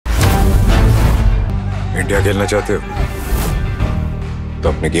India खेलना चाहते हो तो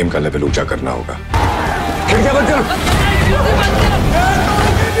अपने गेम का लेवल ऊंचा करना होगा। खिड़कियां बंद करो।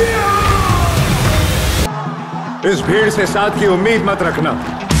 इस भीड़ से साथ की उम्मीद मत रखना।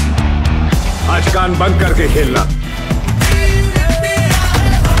 आज कान बंद करके खेलना।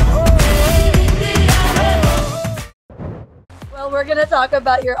 Well, we're going to talk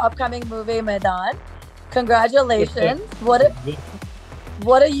about your upcoming movie, Maidaan. Congratulations.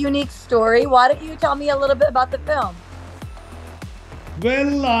 What a unique story. Why don't you tell me a little bit about the film?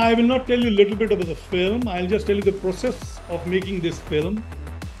 Well, I will not tell you a little bit about the film. I'll just tell you the process of making this film.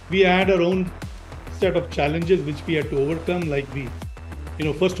 We had our own set of challenges which we had to overcome. Like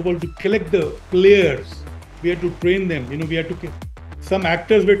first of all, to collect the players, we had to train them. We had to. Some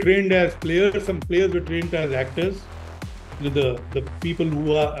actors were trained as players. Some players were trained as actors. The people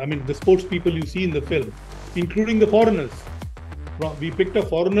who are, the sports people you see in the film, including the foreigners. We picked up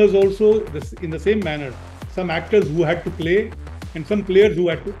foreigners also in the same manner. Some actors who had to play and some players who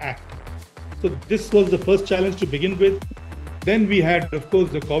had to act. So this was the first challenge to begin with. Then we had, of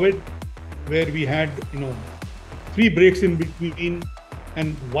course, the COVID, where we had, 3 breaks in between.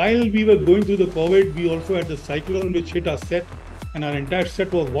 And while we were going through the COVID, we also had the cyclone which hit our set, and our entire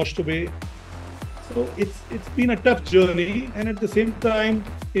set was washed away. So it's been a tough journey, and at the same time,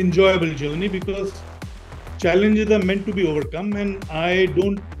 enjoyable journey, because challenges are meant to be overcome, and I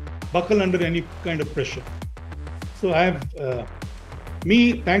don't buckle under any kind of pressure. So I have,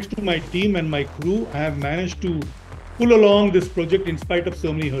 thanks to my team and my crew, I have managed to pull along this project in spite of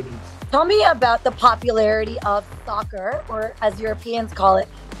so many hurdles. Tell me about the popularity of soccer, or as Europeans call it,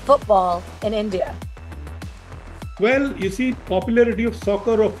 football in India. Well, you see, popularity of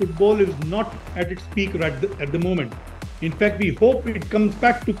soccer or football is not at its peak at the moment. In fact, we hope it comes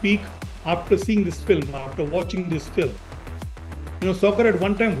back to peak after seeing this film, after watching this film. Soccer at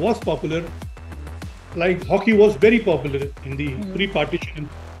one time was popular, like hockey was very popular in the pre-partition and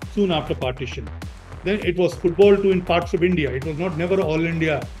soon after partition. Then it was football too in parts of India. It was never an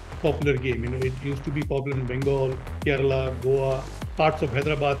all-India popular game. It used to be popular in Bengal, Kerala, Goa, parts of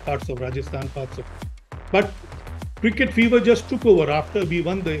Hyderabad, parts of Rajasthan, But cricket fever just took over after we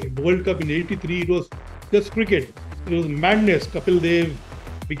won the World Cup in '83. It was just cricket. It was madness. Kapil Dev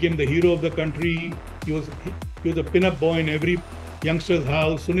became the hero of the country. He was a pin-up boy in every youngster's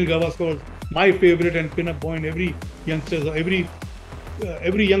house. Sunil Gavaskar was my favorite and pin-up boy in every youngster's.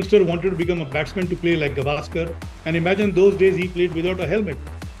 Every youngster wanted to become a batsman to play like Gavaskar. And imagine those days he played without a helmet.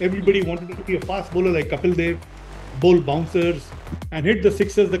 Everybody wanted to be a fast bowler like Kapil Dev, bowl bouncers, and hit the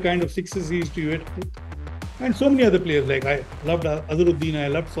sixes, the kind of sixes he used to hit. And so many other players, like I loved Azharuddin, I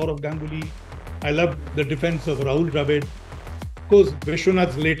loved Saurav Ganguly, I loved the defense of Rahul Dravid, of course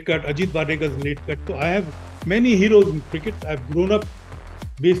Vishwanath's late cut, Ajit Wadekar's late cut. So I have many heroes in cricket. I've grown up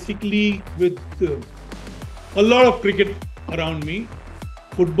basically with a lot of cricket around me.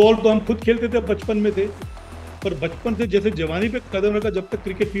 Football तो हम खुद खेलते थे बचपन में थे, पर बचपन से जैसे जवानी पे कदम रखा जब तक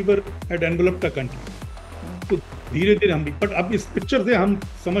cricket fever had enveloped the country, तो धीरे धीरे हम भी, बट अब इस पिक्चर से हम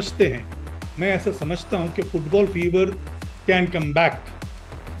समझते हैं, मैं ऐसा समझता हूं कि football fever can come back,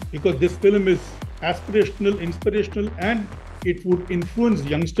 because this film is aspirational, inspirational, and it would influence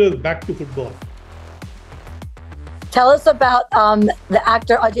youngsters back to football. Tell us about the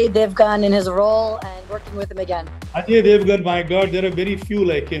actor Ajay Devgn in his role and working with him again. Ajay Devgn, my God, there are very few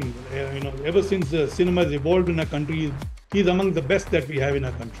like him. Ever since cinema has evolved in our country, he's among the best that we have in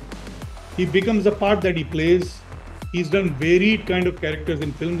our country. He becomes the part that he plays. He's done varied kind of characters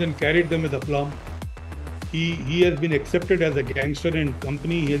in films and carried them with aplomb. He has been accepted as a gangster in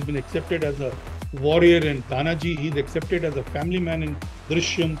Company. He has been accepted as a warrior in Tanaji. He's accepted as a family man in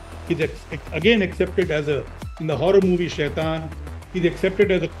Drishyam. He's again accepted as in the horror movie Shaitan. He's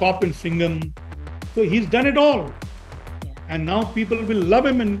accepted as a cop in Singham. So he's done it all. And now people will love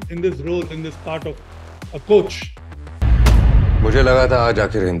him in this role, in this part of a coach. मुझे लगा था आज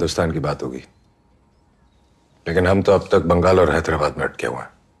आखिर हिंदुस्तान की बात होगी, लेकिन हम तो अब तक बंगाल और हैदराबाद में अटके हुए हैं.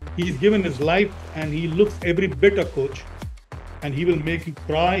 He's given his life and he looks every bit a coach, and he will make you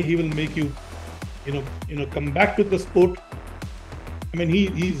cry. He will make you, come back to the sport. I mean,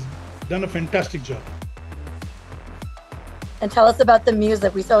 he's done a fantastic job. And tell us about the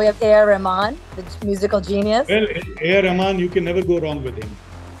music. We saw we have A.R. Rahman, the musical genius. Well, A.R. Rahman, you can never go wrong with him.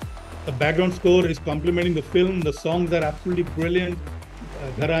 The background score is complementing the film. The songs are absolutely brilliant.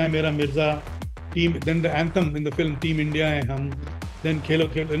 Ghara Hai Mera Mirza, then the anthem in the film, Team India Hai Hum, then Khelo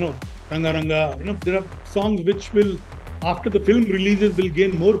Khelo, Ranga Ranga. There are songs which will, after the film releases, will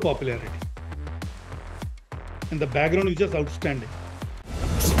gain more popularity. And the background is just outstanding.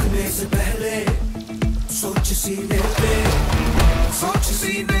 सोच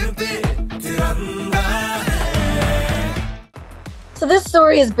सीने पे तिरंगा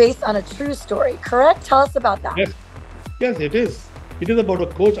story is based on a true story, correct? Tell us about that. Yes, yes, it is. It is about a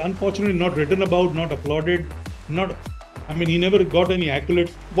coach, unfortunately not written about, not applauded, he never got any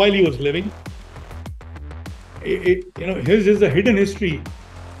accolades while he was living. His is a hidden history.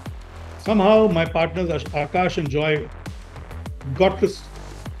 Somehow my partners Akash and Joy got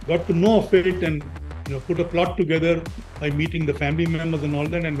to know of it and put a plot together by meeting the family members and all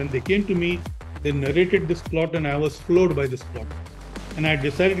that. And when they came to me, they narrated this plot, and I was floored by this plot. And I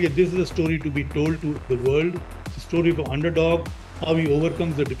decided that this is a story to be told to the world. It's a story of an underdog, how he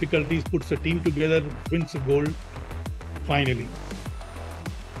overcomes the difficulties, puts a team together, wins a gold, finally.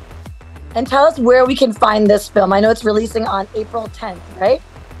 And tell us where we can find this film. I know it's releasing on April 10th, right?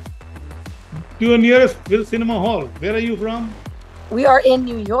 To your nearest cinema hall. Where are you from? We are in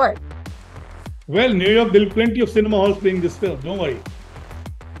New York. Well, New York, there are plenty of cinema halls playing this film. Don't worry.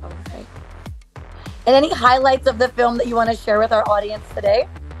 All right. And any highlights of the film that you want to share with our audience today?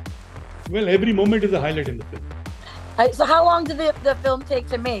 Well, every moment is a highlight in the film. So how long did the film take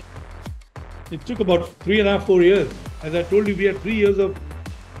to make? It took about 3.5, 4 years. As I told you, we had 3 years of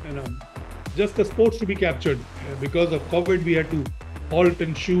just the sports to be captured. Because of COVID, we had to halt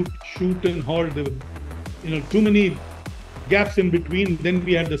and shoot and halt. There were, too many gaps in between. Then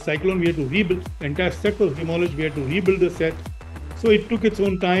we had the cyclone. We had to rebuild. The entire set was demolished. We had to rebuild the set. So it took its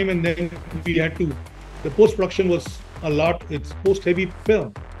own time, and then we had to. The post-production was a lot. It's post-heavy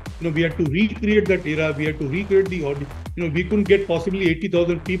film. We had to recreate that era. We had to recreate the audience. We couldn't get possibly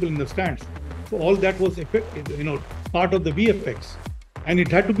 80,000 people in the stands. So all that was part of the VFX, and it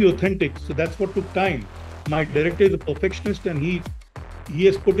had to be authentic. So that's what took time. My director is a perfectionist, and he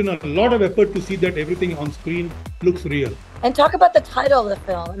has put in a lot of effort to see that everything on screen looks real. And talk about the title of the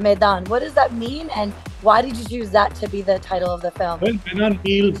film, Maidaan. What does that mean, and why did you choose that to be the title of the film? Well,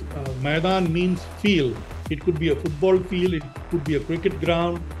 Maidaan means field. It could be a football field, it could be a cricket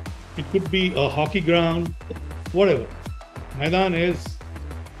ground, it could be a hockey ground, whatever. Maidaan is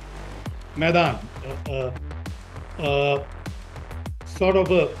Maidaan, sort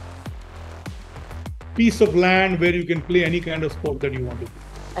of a piece of land where you can play any kind of sport that you want to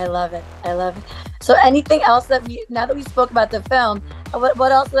play. I love it. I love it. So anything else now that we spoke about the film,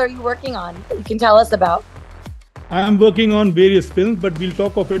 what else are you working on that you can tell us about? I am working on various films, but we'll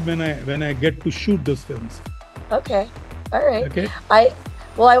talk of it when I get to shoot those films. Okay. All right. Okay. I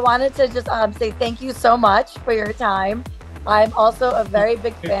wanted to just say thank you so much for your time. I'm also a very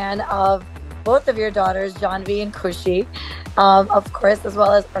big fan of both of your daughters, Janvi and Kushi, of course, as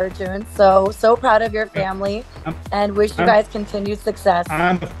well as Arjun. So proud of your family and wish you guys continued success.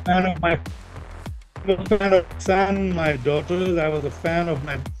 I'm a fan of my son, my daughters. I was a fan of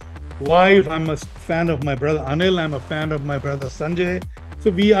my wife. I'm a fan of my brother Anil. I'm a fan of my brother Sanjay. So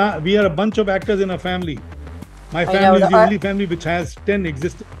we are a bunch of actors in a family. My family is the only family which has 10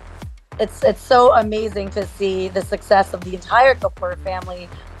 existing. It's so amazing to see the success of the entire Kapoor family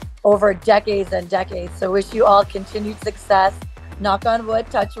over decades and decades. So wish you all continued success. Knock on wood,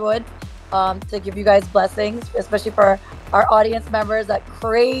 touch wood, to give you guys blessings, especially for our audience members that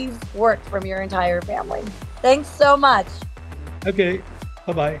crave work from your entire family. Thanks so much. Okay.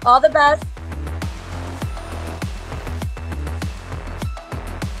 Bye-bye. All the best.